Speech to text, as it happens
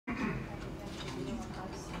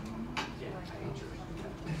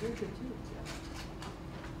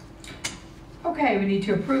Okay, we need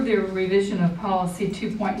to approve the revision of policy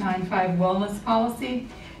 2.95 wellness policy.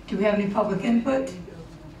 Do we have any public input?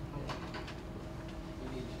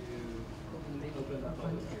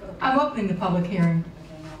 I'm opening the public hearing.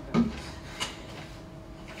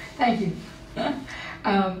 Thank you.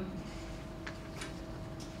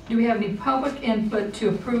 Do we have any public input to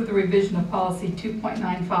approve the revision of policy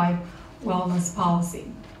 2.95 wellness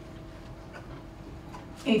policy?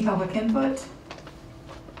 Any public input?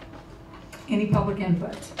 Any public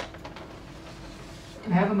input?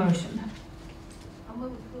 Do I have a motion? I'll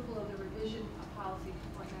move approval of the revision of policy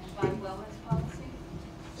 2.95 wellness policy.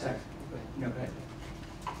 Second. No, go ahead.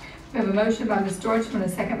 We have a motion by Ms. Deutschman, a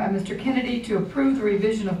second by Mr. Kennedy to approve the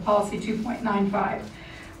revision of policy 2.95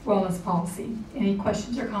 wellness policy. Any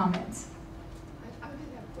questions or comments? I did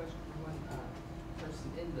have a question from one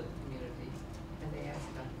person in the community, and they asked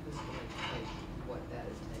about the physical education, what that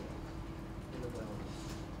is taking in the wellness.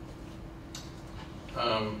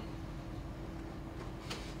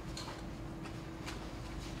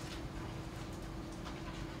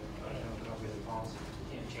 I don't know the copy of the policy.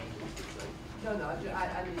 You can't change it. No, I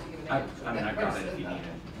need to give an I answer. mean, I got it if you need it.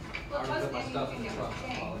 Well, I already put my most stuff in the things truck. can I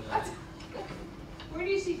change. apologize. Where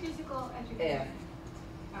do you see physical education? F.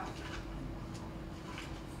 Oh.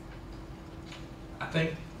 I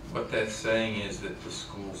think what that's saying is that the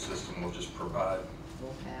school system will just provide,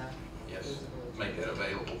 Will have. yes, physical make that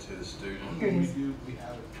available to the student. Here it is. We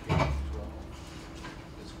have it as well.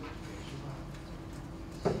 Physical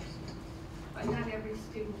education. But not every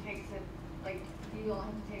student takes it, like, you only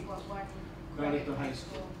have to take what, one Not credit at the in high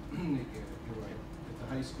school. Yeah, you're right. At the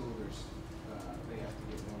high school, there's, they have to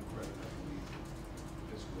get one credit, I believe,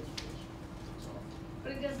 physical education. That's all.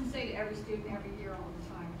 But it doesn't say to every student every year all the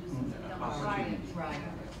time, just Mm, don't opportunity. write it. Right.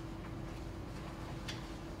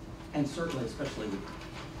 And certainly, especially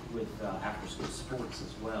with after-school sports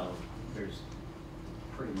as well, there's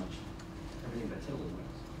pretty much everything that Tilly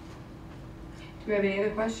wins. Do we have any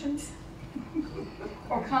other questions?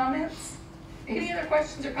 Or comments? Any other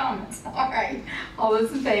questions or comments? All right, all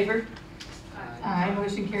those in favor? Aye,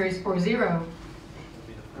 motion carries 4-0. That'll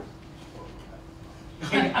be the first sport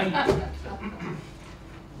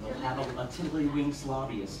We'll have a Tilly Wings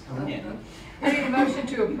lobbyist come in. I need a motion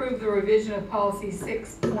to approve the revision of policy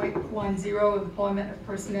 6.10, employment of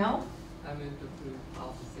personnel. I move to approve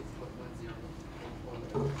policy 6.10,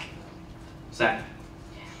 employment. Second.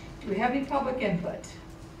 Do we have any public input?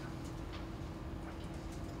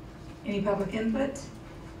 Any public input?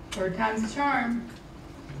 Third time's a charm.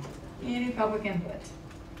 Any public input?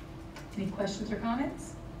 Any questions or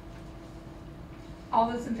comments? All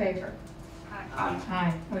those in favor? Aye.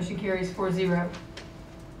 Aye. Motion carries 4-0.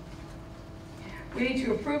 We need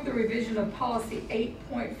to approve the revision of policy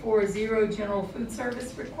 8.40, general food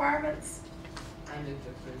service requirements. I move to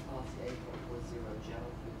approve policy 8.40,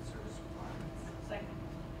 general food service requirements. Second.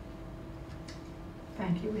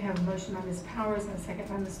 Thank you. We have a motion by Ms. Powers and a second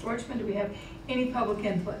by Ms. Dorchman. Do we have any public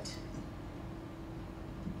input?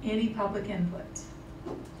 Any public input?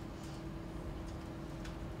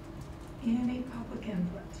 Any public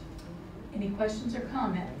input? Any questions or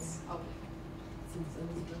comments? Okay. Since Ms.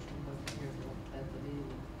 Richmond wasn't here at the meeting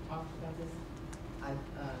we talked about this, I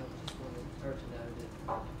just wanted her to know that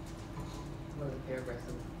one of the paragraphs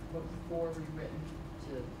of what was 4 rewritten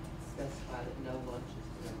to specify that no lunch is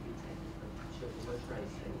going to be taken from children, no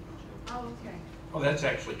trays taken from children. Oh, okay. Oh, that's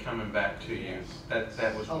actually coming back to you. That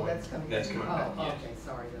was Oh, one. that's coming. That's coming back, Oh, yes. okay,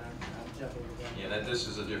 sorry that I'm jumping the gun. Yeah, this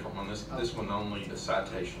is a different one. This one only the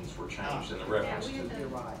citations were changed and the reference Yeah, we to. had You're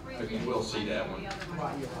the right. three Okay, we'll see that and one. the other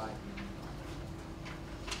Right, you're right.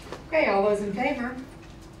 Okay, all those in favor?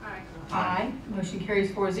 Aye. Aye. Motion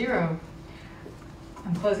carries 4-0.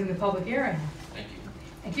 I'm closing the public hearing. Thank you.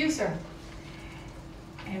 Thank you, sir.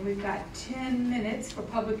 And we've got 10 minutes for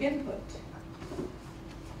public input. Let's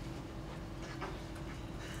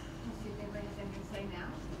see if anybody has anything to say now.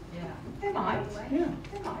 Yeah. They might. Yeah.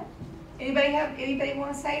 They might. Anybody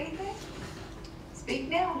want to say anything? Speak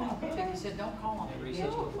now. I think you said don't call him. Maybe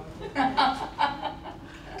recess till 5:45.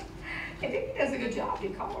 I think he does a good job. You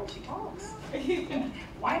call her, she talks. Wind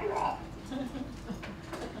her up. Just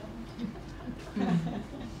gonna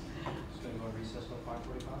go to recess till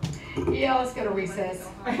 5:45. Yeah, let's go to recess.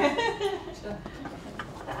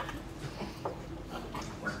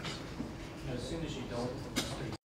 As soon as you don't